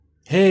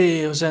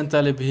Hey, Hussein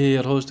Talib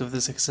here, host of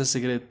the Success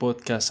Grade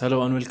podcast.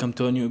 Hello and welcome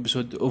to a new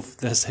episode of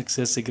the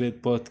Success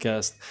Grade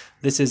podcast.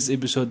 This is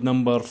episode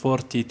number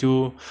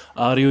 42.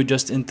 Are you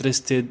just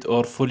interested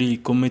or fully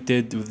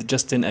committed with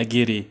Justin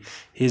Aguirre?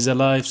 He's a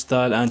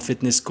lifestyle and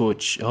fitness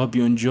coach. I hope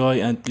you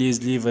enjoy and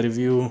please leave a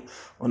review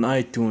on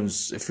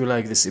iTunes if you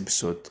like this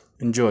episode.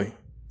 Enjoy.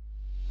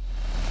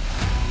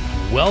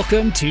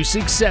 Welcome to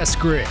Success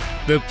Grid,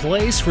 the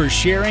place for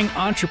sharing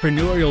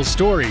entrepreneurial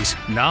stories,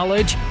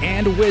 knowledge,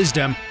 and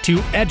wisdom to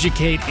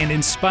educate and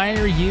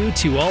inspire you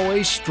to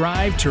always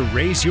strive to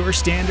raise your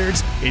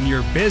standards in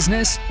your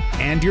business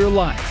and your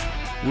life.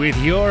 With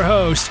your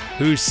host,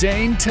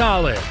 Hussein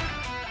Talib.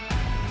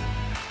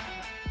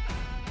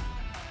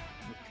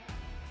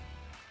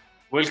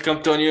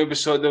 Welcome to a new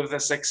episode of the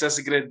Success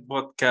Grid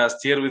podcast.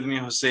 Here with me,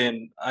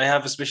 Hussein. I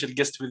have a special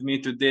guest with me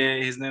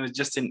today. His name is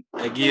Justin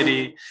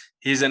Aguirre.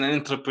 He's an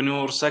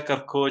entrepreneur,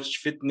 soccer coach,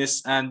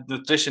 fitness and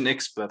nutrition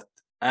expert,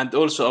 and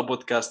also a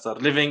podcaster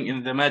living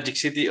in the magic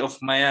city of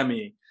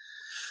Miami.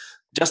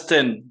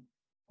 Justin,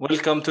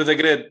 welcome to the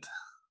grid.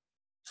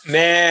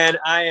 Man,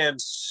 I am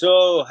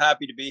so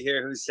happy to be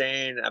here,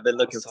 Hussein. I've been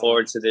looking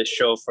forward to this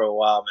show for a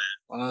while,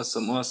 man.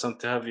 Awesome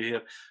to have you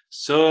here.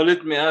 So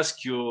let me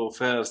ask you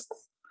first.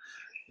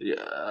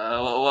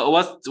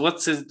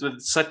 What's it with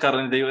soccer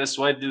in the US?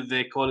 Why do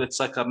they call it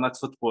soccer, not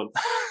football?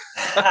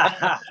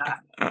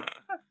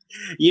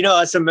 You know,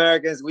 us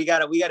Americans, we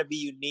gotta be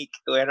unique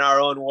in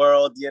our own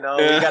world. You know,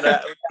 we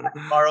gotta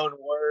have our own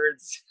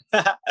words.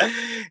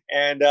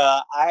 And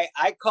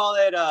I call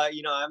it.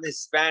 I'm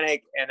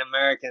Hispanic and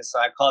American, so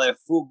I call it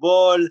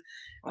football.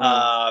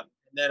 And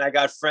then I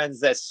got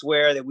friends that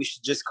swear that we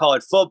should just call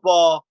it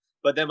football.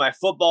 But then my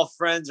football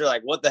friends are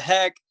like, "What the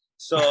heck?"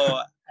 So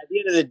at the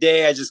end of the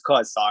day, I just call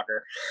it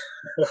soccer.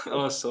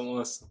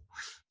 Awesome.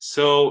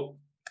 So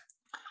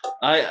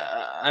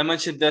I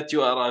mentioned that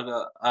you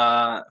are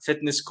a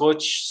fitness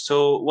coach.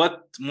 So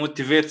what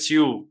motivates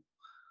you,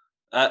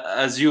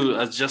 as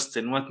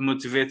Justin? What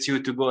motivates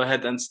you to go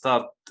ahead and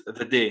start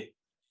the day?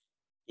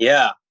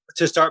 Yeah,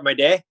 to start my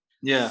day.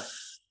 Yeah,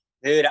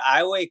 dude,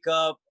 I wake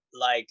up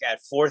like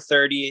at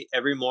 4:30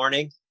 every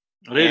morning.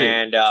 Really?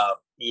 And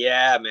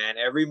yeah, man,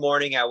 every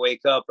morning I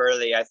wake up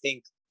early. I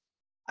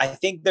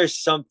think there's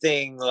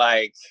something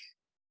like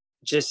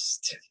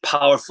just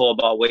powerful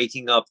about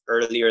waking up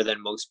earlier than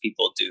most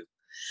people do.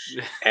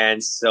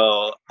 And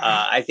so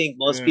I think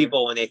most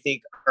people, when they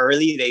think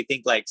early, they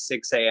think like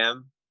 6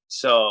 a.m.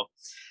 So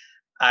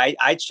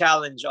I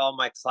challenge all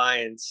my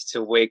clients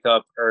to wake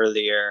up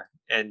earlier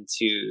and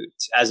to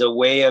as a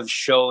way of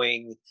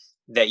showing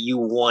that you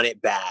want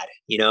it bad,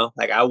 you know,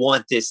 like I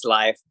want this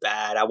life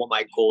bad. I want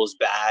my goals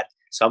bad.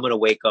 So I'm going to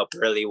wake up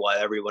early while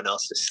everyone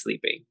else is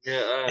sleeping.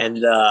 Yeah.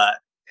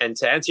 And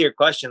to answer your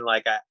question,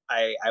 like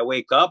I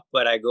wake up,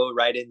 but I go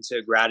right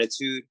into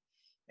gratitude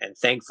and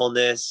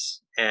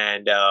thankfulness.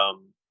 And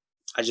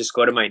I just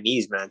go to my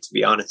knees, man, to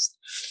be honest.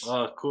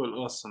 Oh,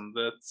 cool. Awesome.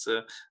 That's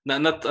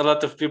not a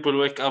lot of people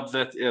wake up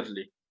that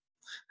early.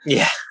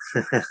 Yeah,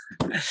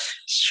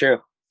 it's true.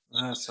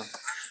 Awesome.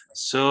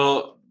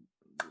 So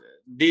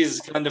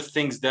these kind of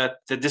things,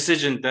 that the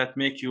decision that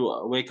make you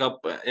wake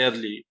up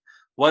early,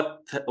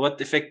 what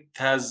effect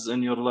has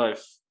on your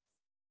life?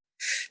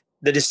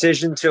 The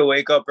decision to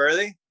wake up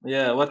early?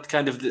 Yeah, what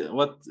kind of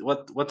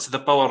what's the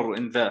power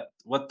in that?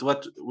 What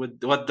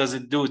does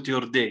it do to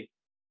your day?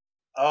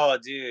 Oh,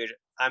 dude.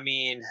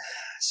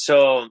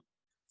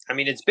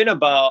 It's been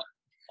about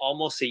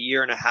almost a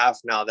year and a half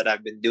now that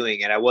I've been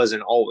doing it. I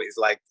wasn't always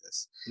like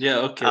this. Yeah,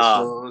 okay.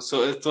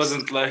 So it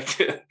wasn't like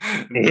the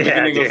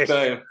beginning of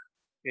time.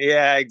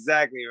 Yeah,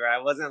 exactly. Right.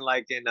 I wasn't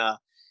like in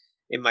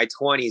my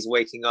 20s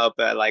waking up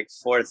at like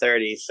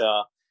 4:30.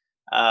 So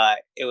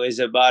it was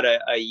about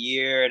a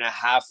year and a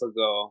half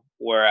ago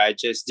where I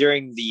just,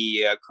 during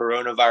the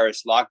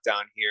coronavirus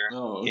lockdown here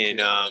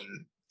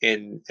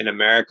in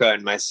America,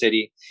 in my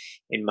city,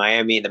 in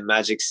Miami, the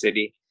magic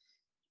city.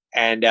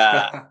 And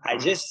I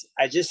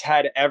just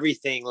had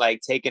everything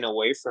like taken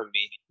away from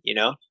me, you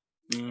know?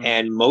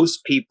 And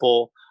most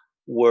people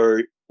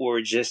were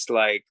just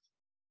like,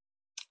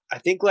 I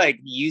think like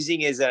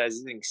using it as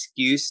an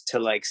excuse to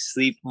like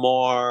sleep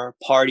more,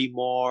 party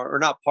more, or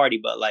not party,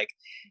 but like,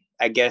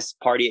 I guess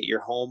party at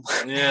your home,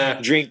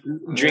 drink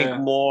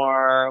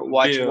more,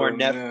 watch more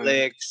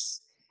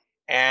Netflix.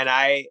 And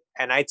I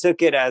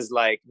took it as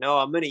like, no,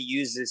 I'm going to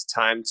use this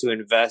time to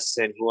invest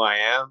in who I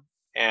am.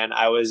 And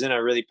I was in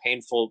a really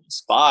painful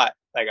spot.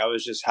 Like I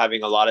was just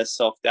having a lot of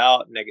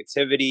self-doubt,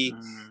 negativity,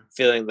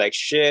 feeling like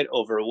shit,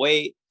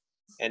 overweight.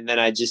 And then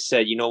I just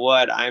said, you know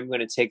what, I'm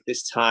going to take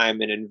this time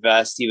and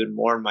invest even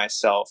more in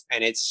myself.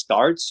 And it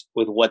starts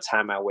with what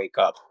time I wake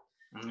up.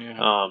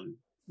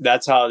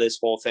 That's how this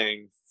whole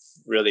thing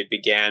really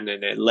began,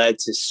 and it led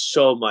to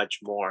so much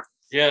more.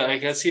 Yeah, I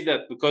can see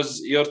that, because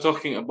you're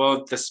talking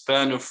about the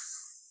span of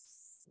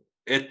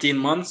 18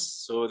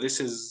 months. So this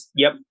is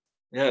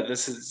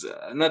this is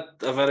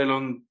not a very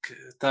long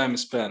time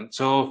span.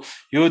 So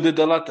you did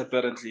a lot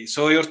apparently.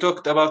 So you're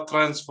talking about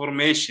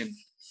transformation.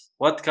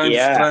 What kind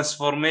of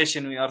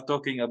transformation we are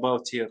talking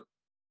about here?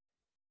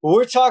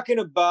 We're talking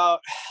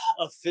about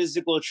a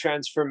physical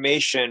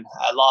transformation.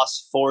 I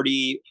lost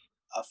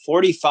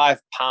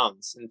 45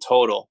 pounds in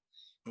total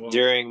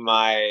during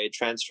my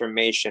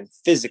transformation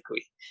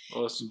physically.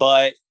 Awesome.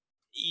 But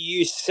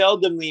you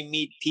seldomly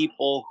meet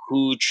people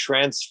who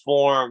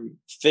transform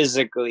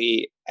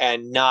physically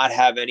and not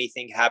have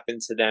anything happen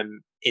to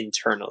them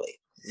internally.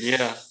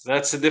 Yeah,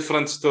 that's a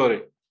different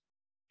story.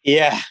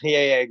 Yeah,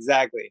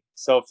 exactly.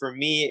 So for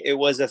me, it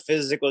was a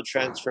physical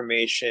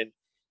transformation,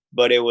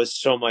 but it was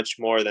so much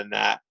more than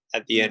that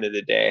at the end of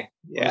the day.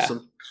 Yeah.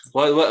 Awesome.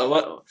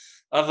 What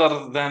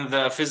other than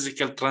the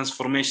physical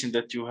transformation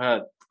that you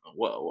had,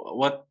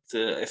 what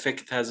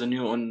effect has on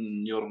you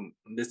on your,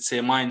 let's say,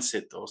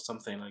 mindset or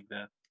something like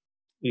that?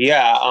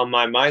 Yeah, on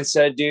my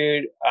mindset,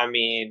 dude. I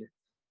mean,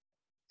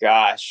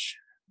 gosh,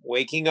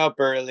 waking up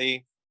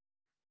early,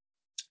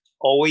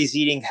 always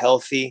eating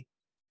healthy,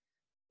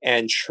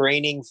 and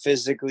training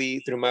physically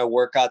through my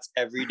workouts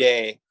every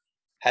day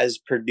has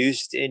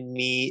produced in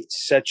me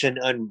such an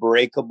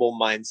unbreakable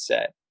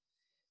mindset.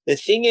 The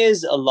thing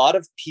is, a lot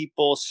of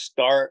people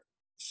start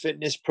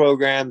fitness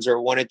programs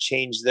or want to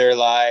change their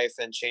life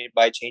and change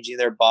by changing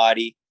their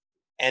body,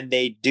 and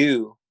they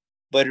do,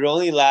 but it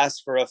only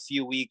lasts for a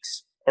few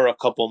weeks or a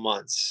couple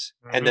months,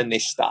 and then they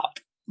stop.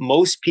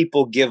 Most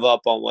people give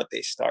up on what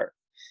they start.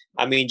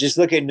 I mean, just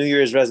look at New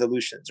Year's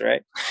resolutions,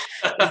 right?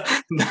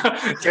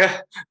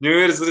 New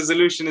Year's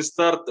resolution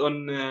start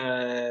on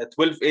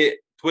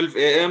 12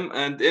 a.m.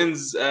 and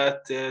ends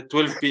at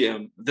 12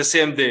 p.m. the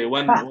same day,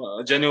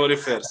 January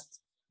 1st.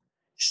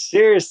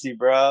 Seriously,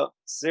 bro.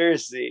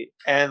 Seriously.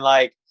 And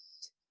like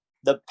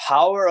the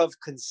power of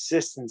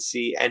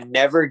consistency and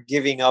never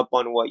giving up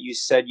on what you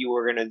said you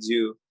were going to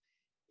do,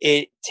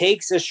 it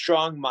takes a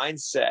strong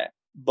mindset,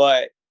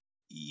 but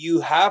you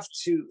have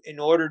to, in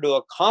order to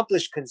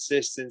accomplish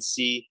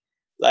consistency,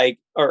 like,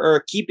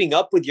 or keeping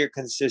up with your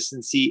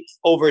consistency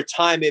over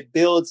time, it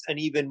builds an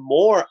even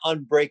more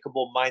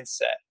unbreakable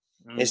mindset.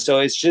 And so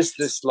it's just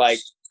this like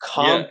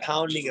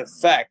compounding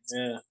effect.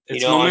 Yeah,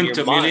 it's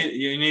momentum.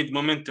 You need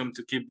momentum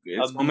to keep.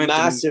 It's momentum.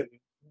 Massive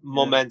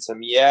momentum.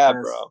 Yeah,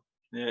 bro.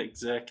 Yeah,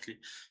 exactly.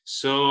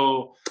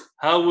 So,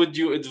 how would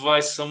you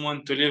advise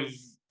someone to live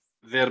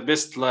their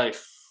best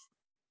life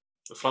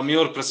from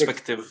your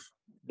perspective?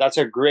 That's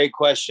a great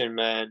question,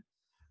 man.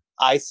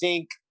 I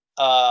think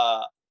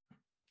I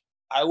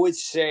would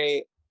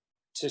say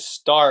to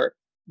start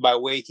by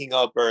waking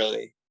up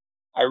early.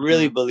 I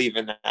really believe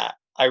in that.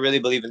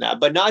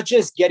 But not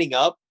just getting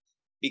up,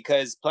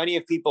 because plenty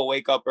of people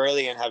wake up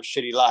early and have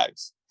shitty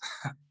lives.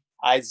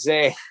 I'd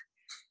say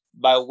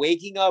by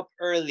waking up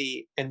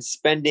early and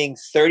spending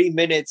 30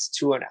 minutes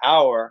to an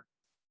hour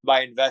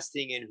by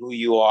investing in who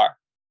you are.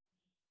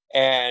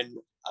 And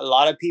a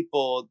lot of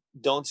people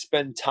don't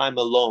spend time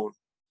alone.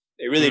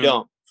 They really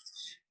don't.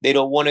 They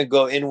don't want to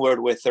go inward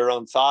with their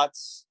own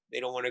thoughts. They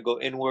don't want to go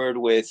inward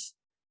with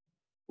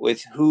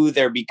who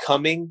they're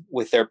becoming,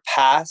 with their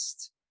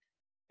past.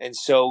 And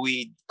so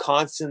we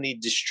constantly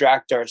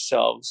distract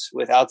ourselves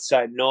with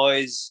outside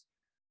noise,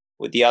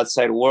 with the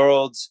outside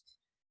world.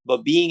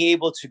 But being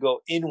able to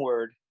go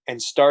inward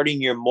and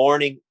starting your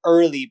morning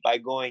early by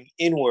going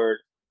inward,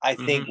 I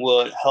think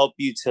will help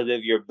you to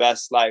live your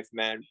best life,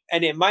 man.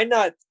 And it might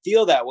not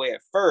feel that way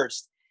at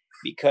first,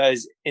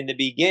 because in the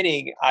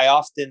beginning, I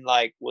often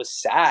like was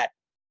sad,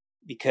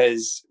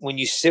 because when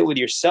you sit with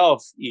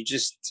yourself,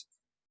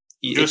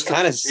 it's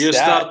kind of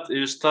sad.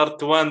 You start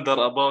to wonder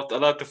about a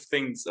lot of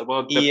things,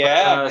 about the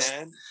past,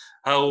 man.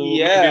 how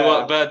maybe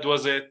what bad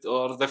was it,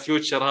 or the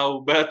future, how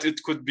bad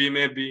it could be,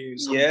 maybe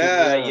something.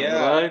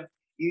 Right?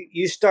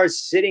 You start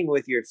sitting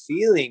with your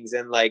feelings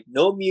and like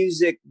no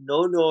music,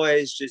 no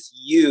noise, just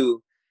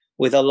you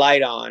with a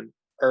light on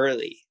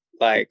early.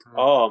 Like,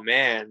 oh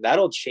man,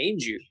 that'll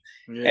change you.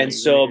 Yeah, and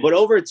so, but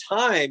over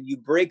time, you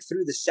break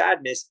through the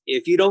sadness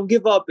if you don't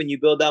give up and you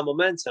build that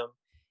momentum.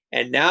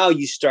 And now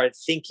you start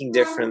thinking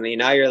differently.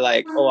 Now you're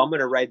like, oh, I'm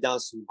going to write down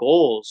some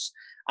goals.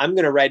 I'm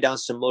going to write down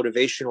some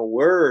motivational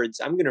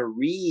words. I'm going to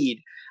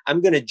read.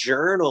 I'm going to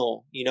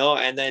journal,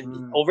 and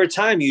then over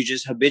time, you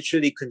just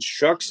habitually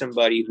construct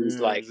somebody who's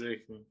like,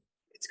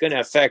 it's going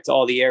to affect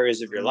all the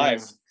areas of your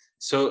life.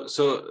 So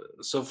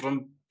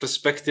from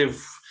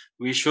perspective,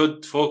 we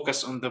should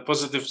focus on the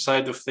positive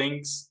side of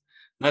things,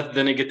 not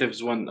the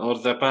negatives one or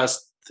the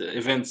past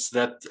events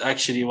that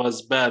actually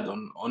was bad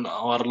on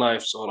our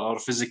lives or our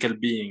physical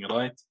being,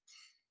 right?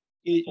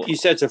 You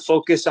said to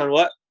focus on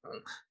what?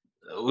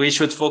 We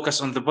should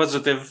focus on the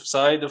positive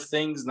side of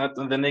things, not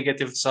on the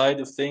negative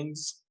side of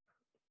things.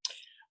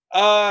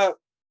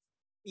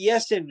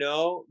 Yes and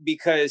no,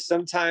 because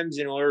sometimes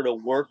in order to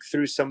work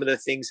through some of the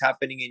things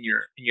happening in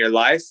your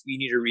life, you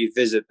need to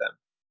revisit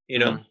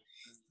them.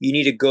 You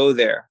need to go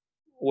there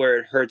where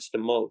it hurts the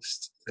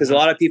most, because a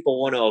lot of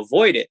people want to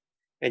avoid it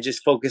and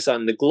just focus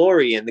on the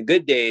glory and the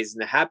good days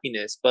and the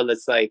happiness. But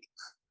it's like,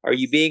 are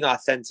you being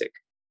authentic?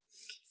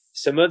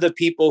 Some of the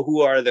people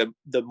who are the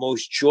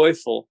most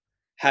joyful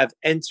have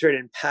entered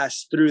and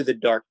passed through the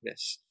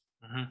darkness.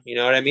 You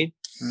know what I mean?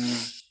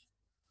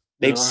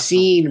 They've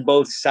seen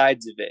both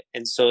sides of it.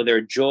 And so their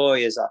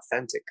joy is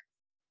authentic.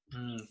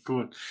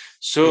 Cool.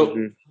 So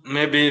Mm-hmm.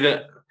 maybe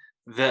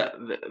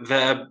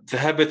the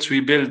habits we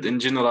build in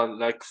general,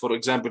 like for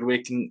example,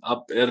 waking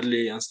up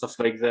early and stuff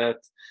like that,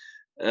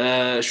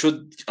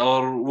 should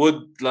or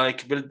would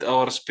like build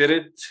our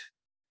spirit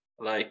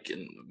like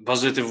in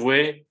positive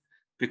way,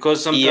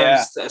 because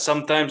Yeah,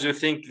 sometimes you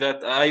think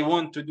that I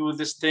want to do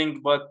this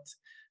thing, but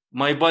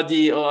my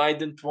body, oh, I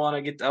didn't want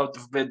to get out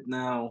of bed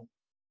now.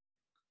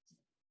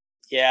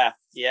 yeah.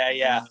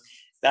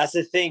 That's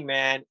the thing,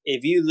 man.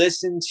 If you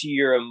listen to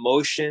your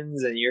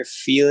emotions and your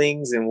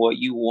feelings and what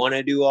you want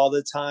to do all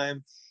the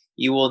time,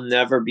 you will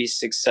never be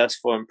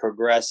successful and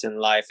progress in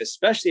life,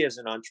 especially as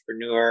an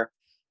entrepreneur,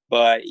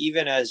 but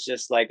even as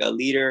just like a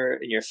leader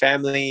in your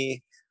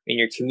family, in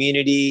your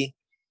community.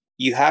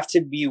 You have to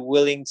be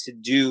willing to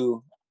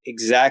do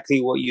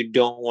exactly what you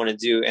don't want to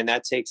do, and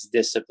that takes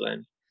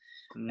discipline.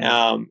 Mm.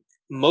 Um,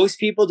 Most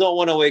people don't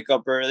want to wake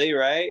up early,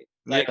 right?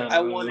 Like, I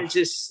want Yeah. to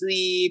just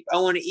sleep.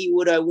 I want to eat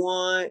what I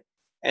want.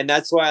 And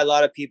that's why a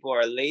lot of people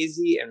are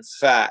lazy and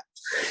fat.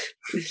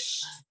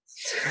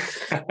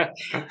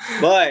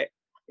 But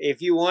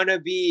if you want to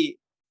be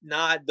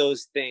not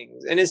those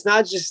things, and it's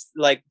not just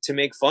like to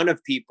make fun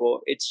of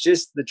people, it's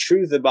just the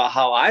truth about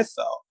how I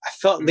felt. I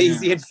felt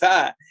lazy Yeah. and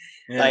fat.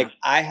 Yeah. Like,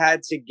 I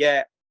had to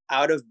get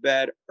out of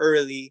bed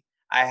early.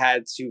 I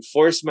had to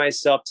force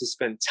myself to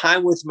spend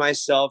time with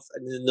myself,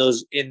 and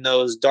in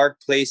those dark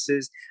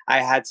places,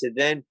 I had to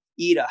then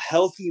eat a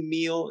healthy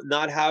meal,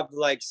 not have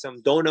like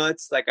some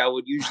donuts like I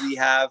would usually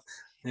have,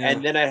 Yeah.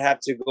 and then I'd have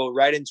to go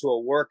right into a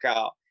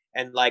workout.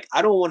 And like,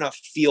 I don't want to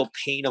feel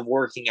pain of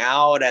working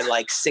out at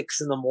like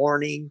 6 in the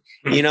morning,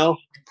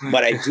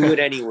 but I do it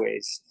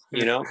anyways,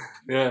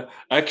 Yeah.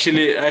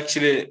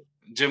 Actually,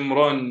 Jim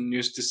Rohn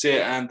used to say,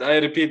 and I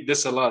repeat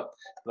this a lot,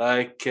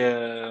 like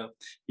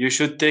you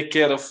should take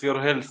care of your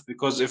health,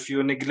 because if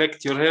you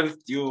neglect your health,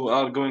 you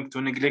are going to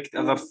neglect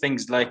other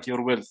things like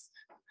your wealth.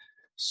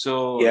 So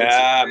it's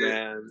Yeah,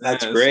 man.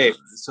 That's uh, so great.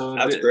 so,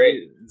 That's th-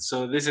 great.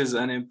 so this is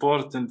an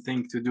important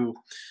thing to do.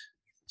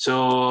 So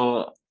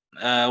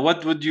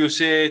what would you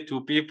say to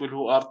people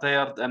who are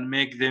tired and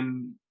make them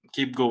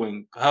keep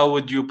going? How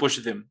would you push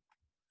them?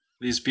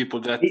 These people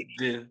that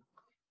they,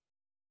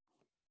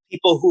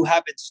 People who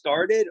haven't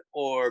started,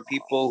 or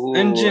people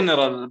in who,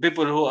 general,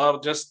 people who are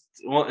just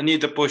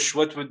need a push,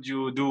 what would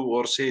you do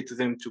or say to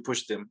them to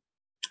push them?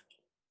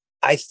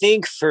 I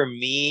think for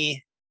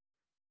me,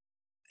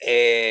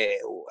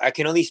 I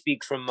can only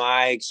speak from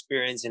my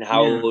experience and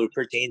how Yeah. it would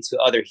pertain to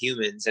other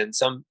humans, and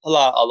a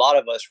lot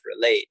of us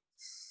relate.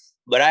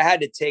 But I had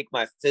to take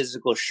my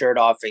physical shirt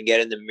off and get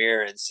in the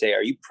mirror and say,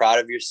 "Are you proud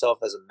of yourself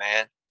as a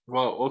man?"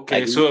 Wow. Like,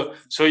 Okay.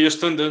 So you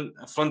stand in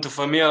front of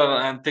a mirror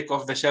and take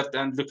off the shirt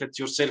and look at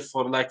yourself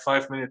for like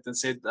 5 minutes and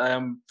said, "I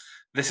am.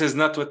 This is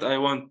not what I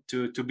want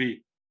to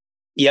be."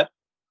 yep,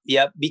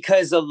 yep.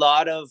 Because a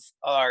lot of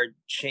our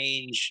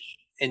change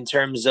in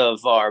terms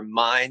of our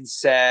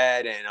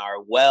mindset and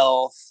our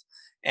wealth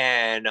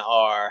and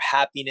our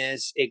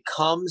happiness, it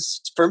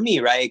comes, for me,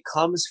 right? It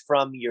comes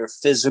from your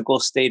physical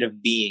state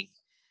of being.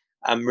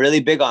 I'm really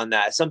big on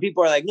that. Some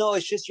people are like, no,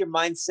 it's just your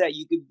mindset.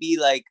 You could be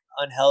like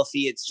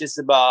unhealthy. It's just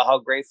about how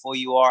grateful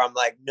you are. I'm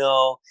like,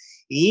 no,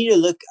 you need to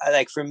look,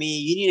 like, for me,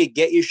 you need to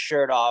get your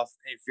shirt off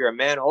if you're a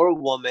man or a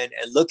woman,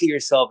 and look at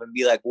yourself and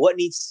be like, what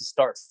needs to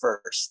start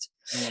first?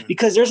 Mm.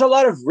 Because there's a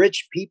lot of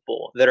rich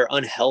people that are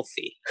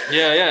unhealthy.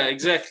 Yeah. Yeah.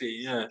 Exactly.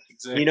 Yeah. You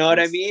Exactly. know what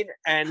I Yes. mean?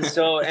 And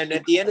so, and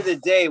at the end of the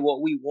day,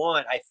 what we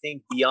want, I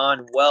think,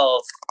 beyond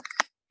wealth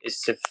is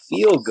to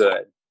feel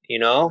good, you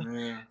know?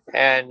 Yeah.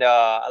 And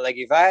like,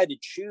 if I had to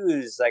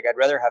choose, like, I'd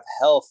rather have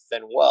health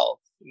than wealth,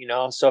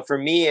 So for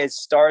me, it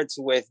starts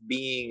with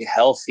being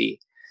healthy.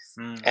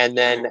 Mm. And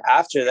then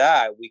after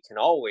that, we can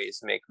always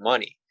make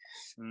money.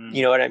 You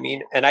Mm. know what I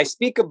mean? And I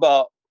speak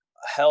about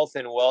health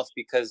and wealth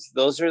because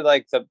those are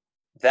like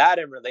that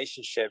and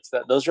relationships,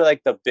 that those are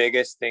like the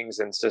biggest things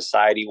in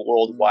society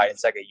worldwide. Mm.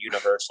 It's like a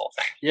universal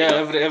thing, Yeah.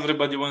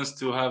 Everybody wants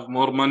to have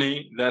more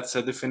money. That's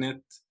a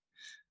definite.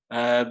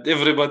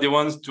 Everybody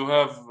wants to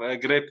have a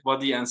great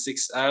body and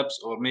 6 abs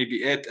or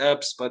maybe 8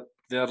 abs, but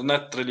they're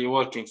not really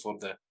working for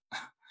that.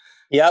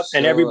 Yep.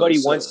 And So, everybody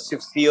so wants to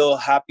feel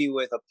happy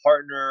with a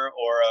partner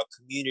or a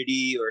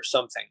community or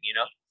something.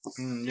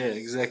 yeah,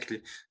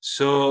 exactly.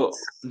 So,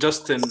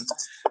 Justin,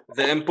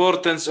 the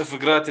importance of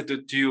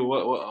gratitude to you.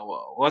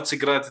 What's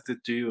gratitude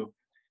to you?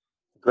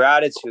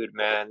 Gratitude,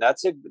 man.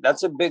 That's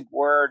a big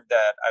word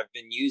that I've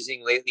been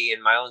using lately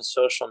in my own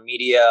social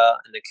media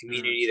and the Mm.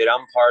 community that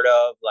I'm part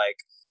of. Like,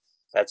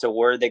 that's a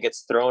word that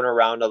gets thrown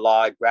around a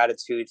lot.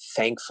 Gratitude,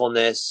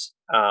 thankfulness.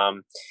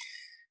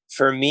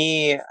 For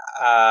me,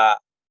 I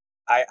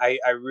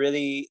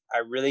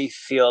really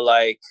feel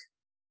like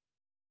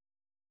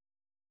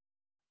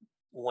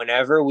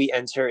whenever we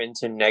enter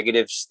into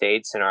negative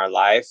states in our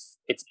life,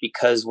 it's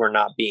because we're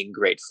not being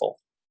grateful.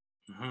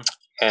 Mhm.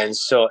 And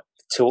so,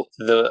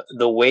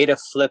 the way to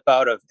flip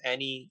out of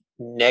any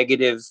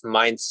negative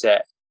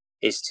mindset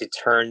is to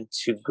turn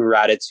to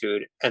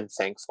gratitude and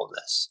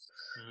thankfulness.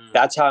 Mhm.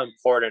 That's how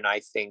important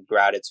I think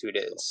gratitude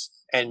is.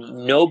 And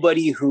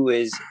nobody who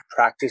is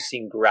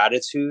practicing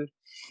gratitude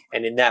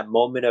and in that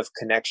moment of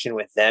connection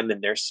with them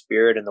and their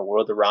spirit and the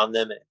world around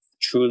them, and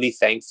truly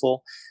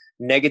thankful,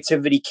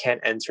 negativity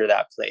can't enter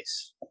that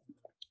place.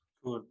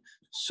 Cool.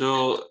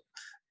 So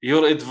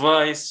your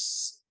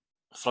advice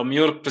from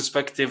your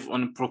perspective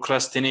on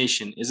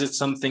procrastination, is it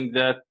something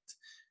that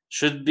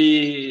should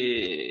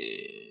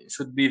be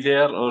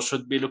there or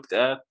should be looked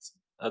at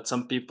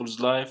some people's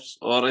lives,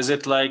 or is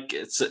it like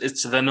it's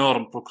the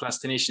norm?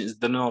 Procrastination is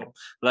the norm,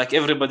 like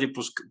everybody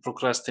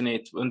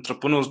procrastinate,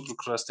 entrepreneurs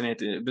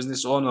procrastinate,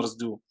 business owners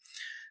do.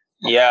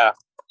 Yeah,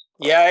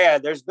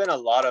 there's been a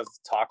lot of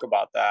talk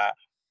about that,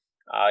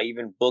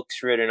 even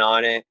books written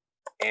on it,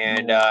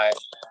 and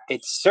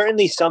it's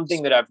certainly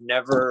something that I've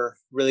never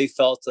really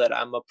felt that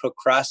I'm a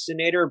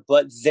procrastinator,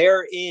 but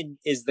therein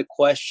is the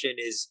question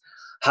is,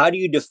 how do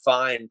you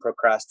define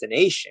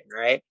procrastination,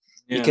 right?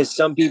 Yeah. Because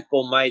some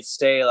people might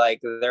say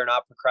like they're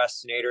not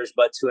procrastinators,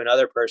 but to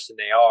another person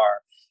they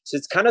are. So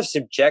it's kind of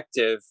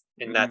subjective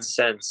in that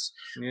sense.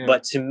 Yeah.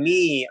 But to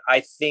me,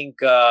 I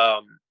think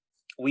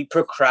we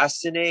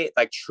procrastinate,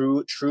 like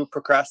true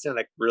procrastinate,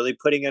 like really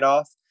putting it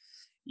off.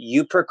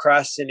 You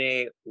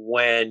procrastinate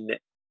when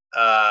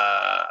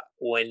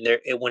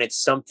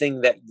it's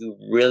something that you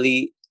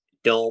really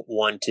don't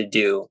want to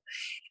do.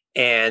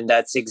 And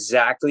that's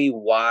exactly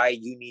why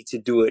you need to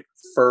do it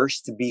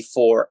first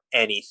before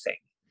anything.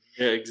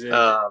 Yeah,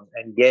 exactly.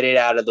 And get it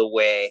out of the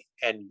way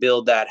and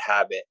build that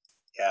habit.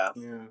 Yeah.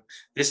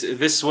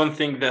 This one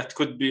thing that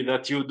could be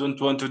that you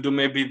don't want to do,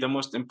 maybe the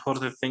most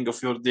important thing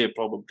of your day,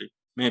 probably.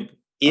 Maybe.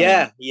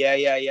 Yeah.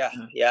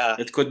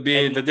 It could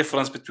be the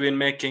difference between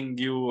making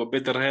you a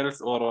better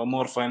health or a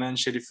more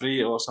financially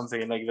free or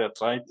something like that,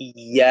 right?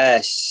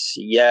 Yes,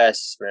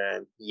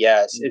 man.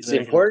 Yes. Exactly. It's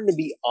important to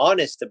be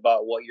honest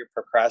about what you're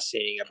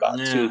procrastinating about,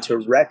 to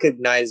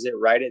recognize it,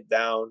 write it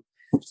down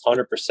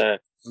 100%.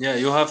 Yeah,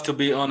 you have to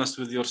be honest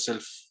with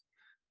yourself.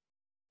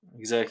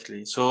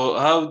 Exactly. So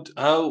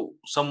how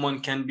someone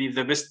can be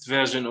the best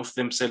version of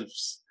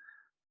themselves?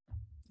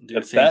 The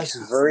best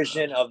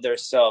version of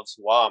themselves.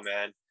 Wow,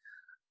 man.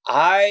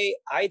 I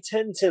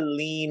tend to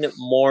lean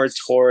more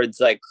towards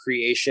like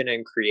creation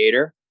and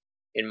creator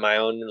in my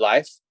own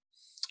life.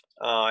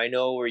 I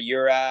know where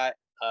you're at,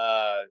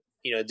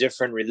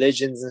 different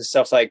religions and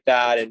stuff like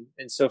that.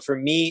 And so for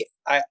me,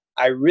 I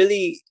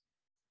really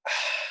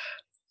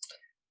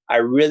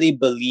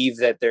believe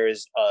that there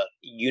is a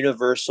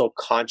universal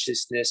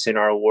consciousness in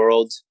our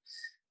world,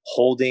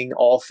 holding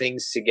all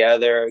things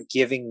together,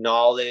 giving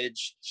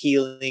knowledge,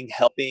 healing,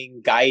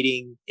 helping,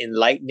 guiding,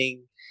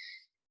 enlightening.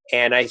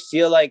 And I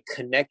feel like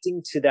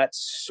connecting to that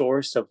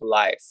source of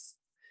life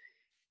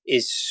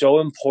is so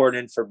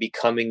important for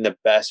becoming the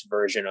best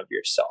version of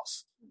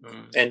yourself.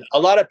 And a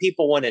lot of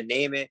people want to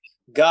name it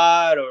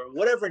God or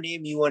whatever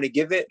name you want to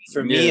give it.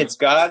 For me, it's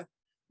God.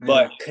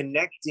 But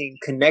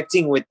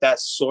connecting with that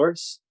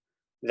source,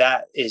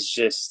 that is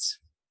just,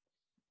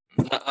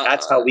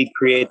 that's how we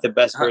create the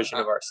best version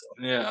of ourselves.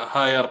 Yeah, a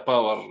higher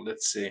power,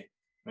 let's say,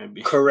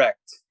 maybe.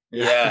 Correct.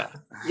 Yeah.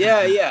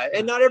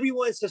 And not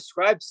everyone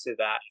subscribes to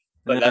that.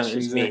 But that's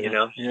just me,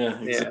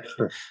 Yeah,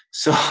 exactly.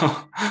 So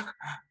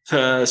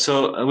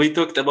we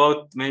talked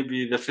about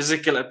maybe the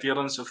physical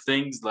appearance of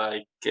things,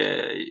 like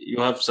you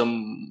have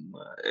some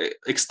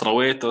extra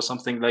weight or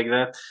something like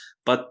that.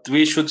 But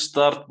we should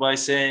start by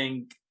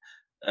saying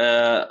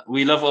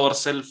we love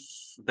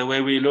ourselves the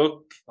way we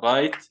look,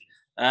 right?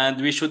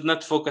 And we should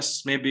not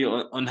focus maybe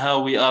on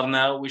how we are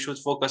now. We should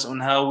focus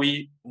on how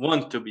we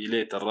want to be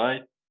later,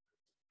 right?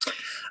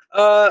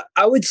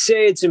 I would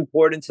say it's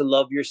important to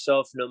love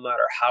yourself no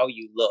matter how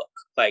you look,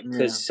 like,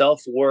 because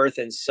self-worth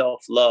and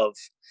self-love,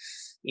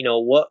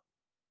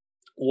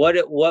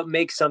 what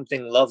makes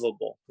something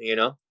lovable,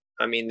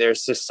 I mean,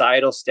 there's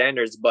societal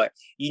standards, but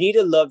you need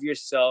to love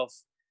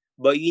yourself,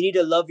 but you need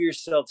to love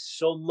yourself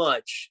so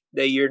much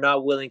that you're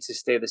not willing to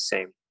stay the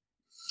same.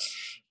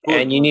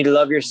 And you need to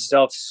love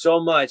yourself so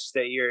much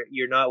that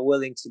you're not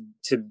willing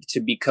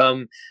to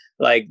become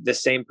like the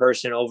same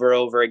person over and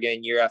over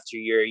again, year after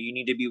year. You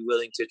need to be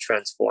willing to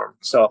transform.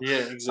 So,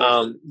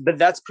 exactly. But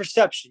that's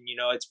perception,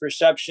 it's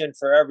perception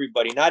for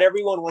everybody. Not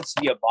everyone wants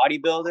to be a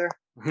bodybuilder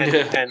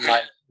and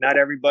like not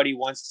everybody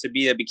wants to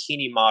be a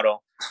bikini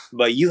model,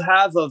 but you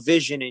have a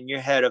vision in your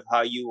head of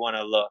how you want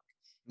to look,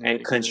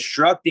 and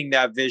constructing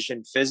that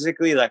vision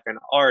physically like an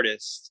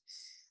artist,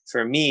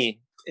 for me,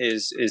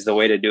 is the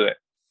way to do it.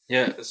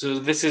 Yeah, so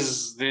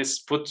this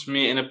puts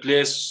me in a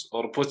place,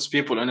 or puts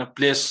people in a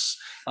place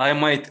I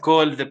might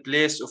call the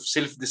place of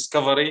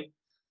self-discovery,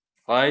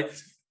 right?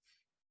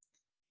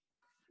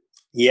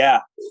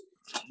 Yeah.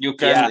 You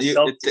can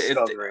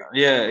self-discovery.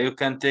 You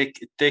can it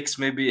takes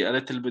maybe a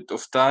little bit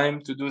of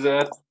time to do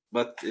that,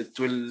 but it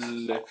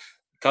will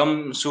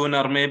come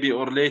sooner maybe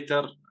or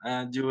later,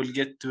 and you will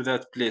get to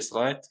that place,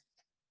 right?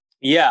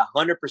 Yeah,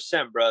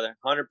 100%, brother.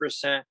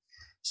 100%.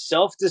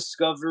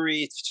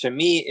 Self-discovery to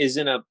me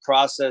isn't a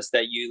process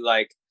that you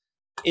like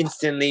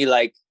instantly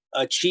like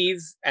achieve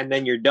and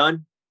then you're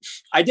done.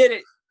 I did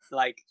it,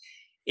 like,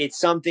 it's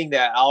something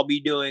that I'll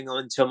be doing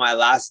until my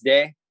last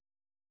day.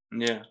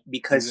 Yeah.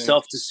 because Exactly.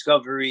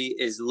 self-discovery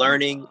is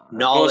learning, A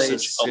knowledge,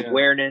 process. Yeah.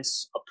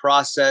 awareness, a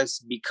process,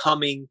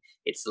 becoming.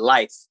 It's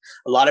life.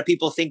 A lot of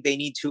people think they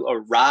need to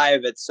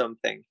arrive at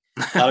something.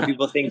 A lot of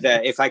people think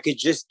that if I could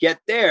just get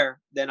there,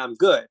 then I'm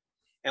good.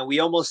 And we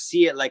almost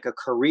see it like a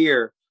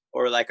career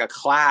or like a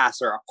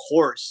class or a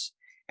course.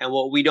 And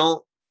what we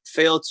don't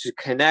fail to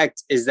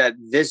connect is that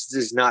this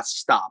does not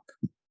stop.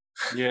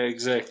 Yeah,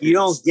 exactly. You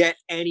don't get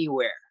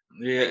anywhere.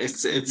 Yeah,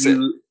 it's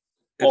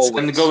always.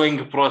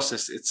 ongoing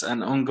process. It's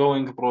an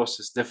ongoing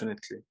process,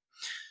 definitely.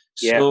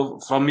 Yeah. So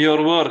from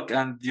your work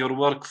and your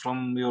work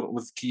from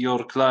with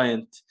your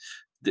client,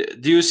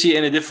 do you see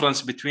any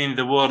difference between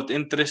the word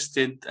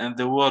interested and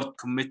the word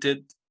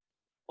committed?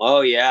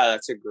 Oh yeah,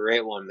 that's a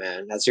great one,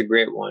 man. That's a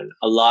great one.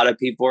 A lot of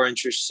people are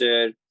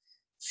interested,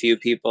 few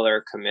people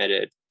are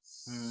committed.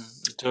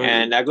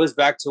 And that goes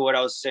back to what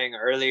I was saying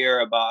earlier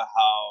about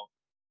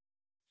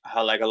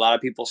how like a lot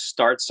of people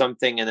start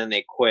something and then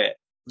they quit.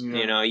 Yeah.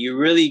 You know, you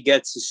really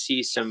get to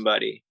see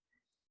somebody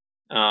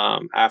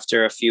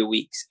after a few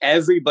weeks.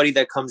 Everybody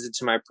that comes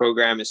into my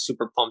program is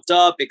super pumped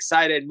up,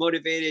 excited,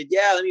 motivated.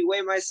 Yeah, let me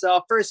weigh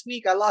myself. First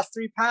week, I lost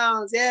 3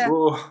 pounds. Yeah.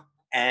 Oh.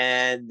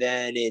 And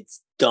then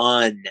it's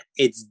done.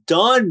 It's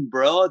done,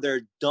 bro.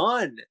 They're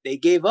done. They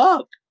gave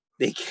up.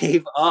 They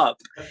gave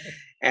up.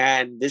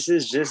 And this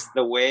is just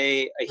the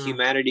way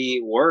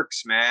humanity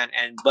works, man.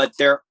 But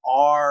there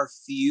are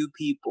few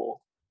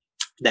people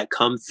that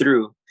come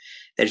through,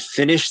 that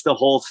finish the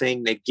whole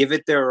thing, that give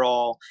it their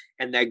all,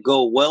 and that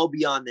go well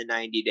beyond the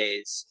 90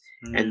 days.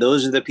 And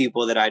those are the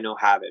people that I know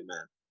have it,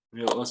 man.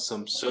 Yeah,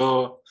 awesome.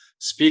 So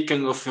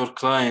speaking of your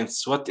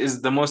clients, what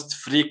is the most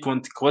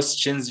frequent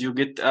questions you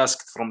get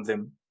asked from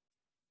them?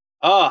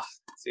 Oh,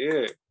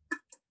 dude.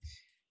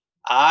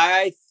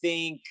 I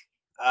think,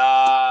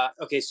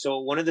 okay, so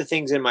one of the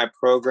things in my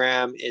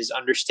program is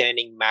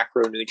understanding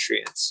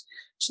macronutrients.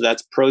 So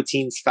that's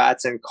proteins,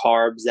 fats, and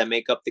carbs that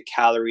make up the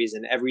calories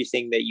and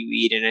everything that you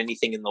eat and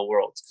anything in the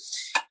world.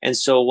 And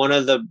so one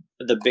of the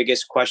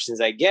biggest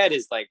questions I get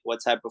is like, what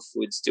type of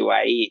foods do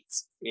I eat?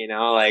 You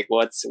know, like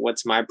what's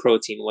my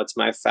protein? What's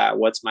my fat?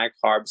 What's my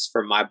carbs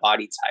for my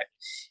body type?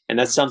 And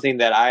that's something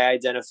that I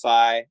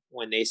identify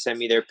when they send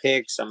me their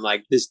pics. I'm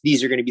like,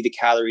 these are going to be the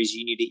calories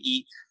you need to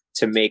eat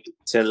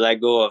to let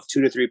go of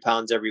 2 to 3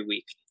 pounds every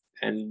week.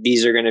 And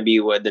these are going to be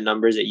what the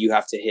numbers that you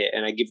have to hit.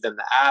 And I give them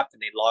the app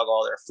and they log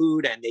all their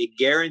food and they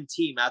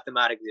guarantee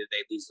mathematically that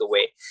they lose the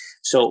weight.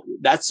 So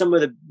that's some of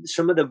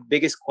the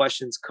biggest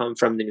questions come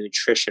from the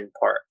nutrition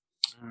part.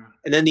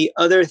 And then the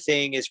other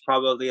thing is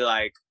probably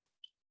like,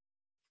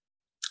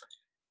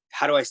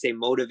 how do I stay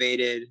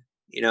motivated?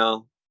 You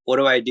know, what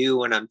do I do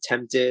when I'm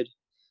tempted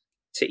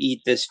to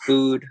eat this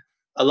food?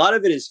 A lot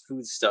of it is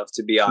food stuff,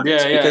 to be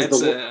honest, because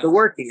the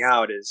working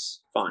out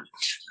is fun.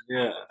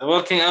 Yeah, the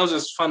working out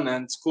is fun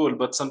and it's cool,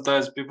 but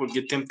sometimes people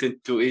get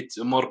tempted to eat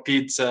more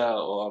pizza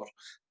or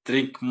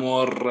drink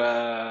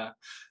more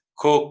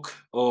Coke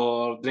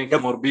or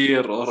drink more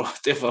beer or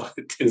whatever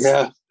it is.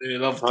 Yeah, they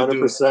love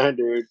 100%,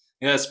 dude.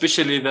 Yeah,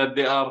 especially that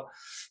they are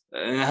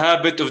in a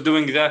habit of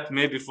doing that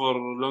maybe for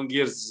long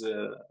years.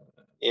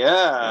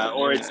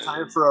 Or it's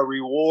time for a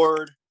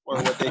reward, or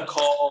what they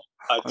call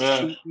a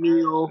cheat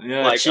meal.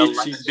 Yeah, like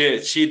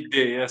cheat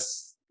day,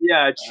 yes.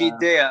 Yeah, cheat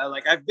day.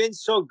 Like, I've been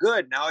so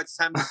good. Now it's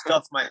time to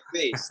stuff my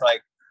face.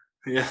 Like,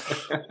 yeah.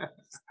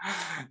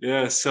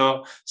 Yeah.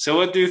 So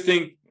what do you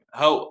think?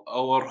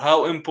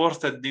 How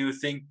important do you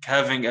think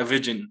having a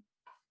vision?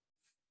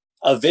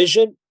 A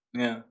vision?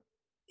 Yeah.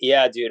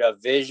 Yeah, dude. A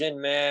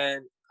vision,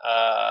 man.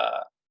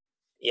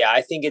 Yeah,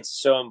 I think it's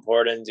so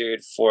important,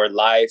 dude, for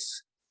life.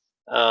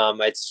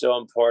 It's so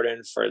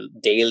important for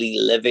daily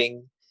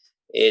living.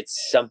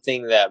 It's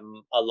something that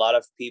a lot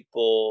of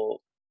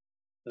people,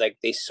 like,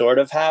 they sort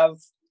of have,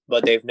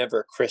 but they've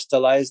never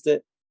crystallized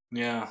it.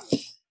 Yeah.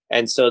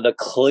 And so the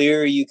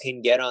clearer you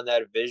can get on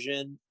that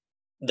vision,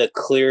 the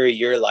clearer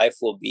your life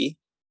will be.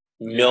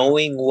 Yeah.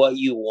 Knowing what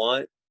you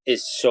want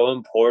is so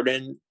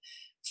important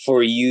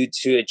for you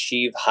to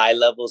achieve high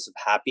levels of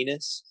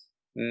happiness.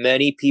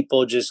 Many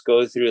people just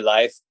go through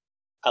life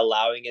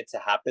allowing it to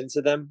happen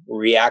to them,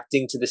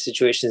 reacting to the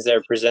situations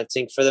they're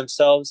presenting for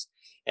themselves,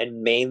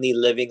 and mainly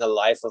living a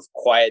life of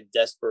quiet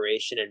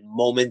desperation and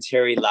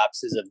momentary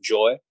lapses of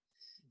joy.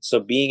 So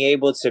being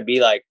able to be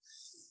like,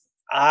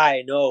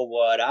 I know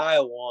what I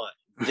want.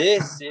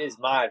 This is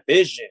my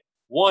vision.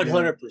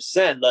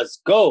 100%.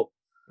 Let's go.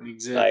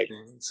 Exactly.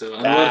 Like, so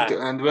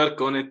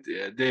work on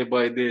it day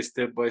by day,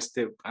 step by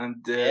step, and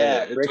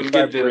it will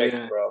get there.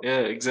 Brick, bro. Yeah,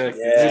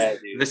 exactly. Yeah,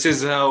 this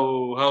is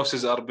how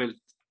houses are built,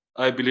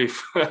 I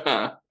believe.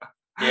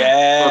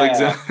 Yeah, for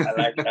example.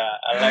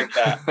 I like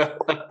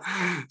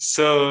that.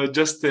 So,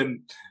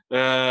 Justin,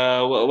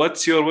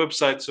 what's your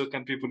website so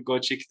can people go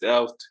check it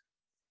out?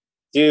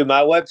 Dude,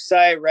 my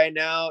website right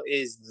now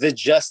is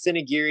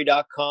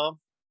thejustinaguirre.com.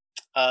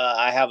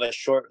 I have a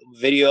short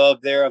video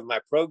up there of my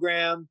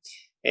program.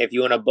 If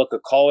you want to book a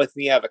call with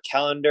me, I have a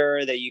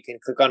calendar that you can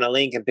click on a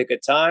link and pick a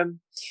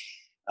time.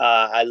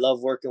 I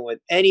love working with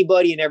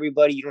anybody and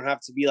everybody. You don't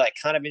have to be like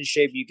kind of in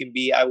shape.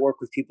 I work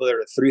with people that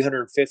are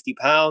 350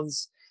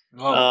 pounds.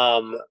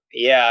 Wow.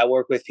 Yeah, I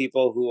work with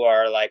people who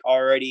are like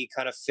already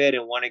kind of fit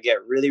and want to get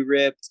really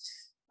ripped.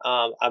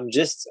 I'm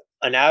just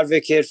an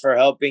advocate for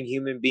helping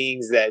human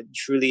beings that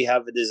truly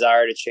have a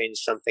desire to change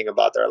something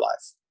about their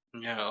life.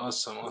 Yeah,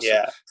 awesome.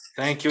 Yeah,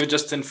 Thank you,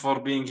 Justin, for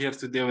being here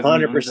today with me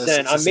on the 100%. I'm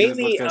Success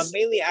Secret I'm podcast.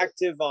 mainly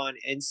active on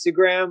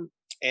Instagram,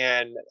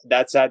 and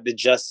that's at the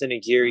Justin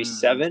Aguirre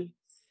 7.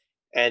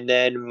 And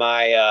then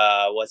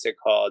my what's it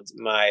called?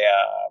 My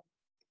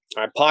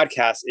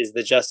podcast is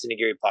the Justin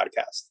Aguirre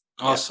podcast.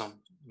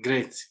 Awesome.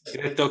 Great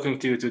talking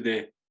to you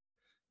today.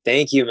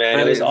 Thank you, man.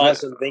 It was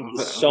awesome. Thank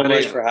you so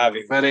much for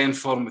having me. Very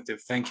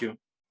informative. Thank you.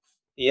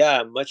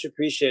 Yeah, much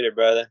appreciated,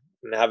 brother.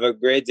 And have a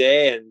great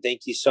day. And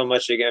thank you so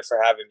much again for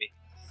having me.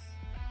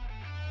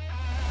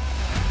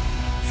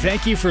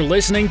 Thank you for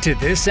listening to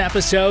this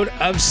episode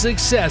of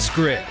Success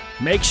Grid.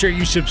 Make sure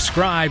you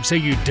subscribe so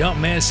you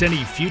don't miss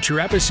any future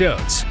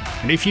episodes.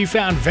 And if you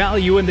found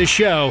value in the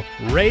show,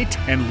 rate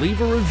and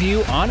leave a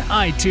review on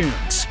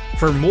iTunes.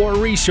 For more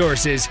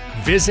resources,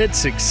 visit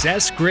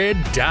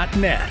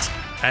successgrid.net.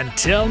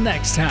 Until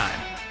next time.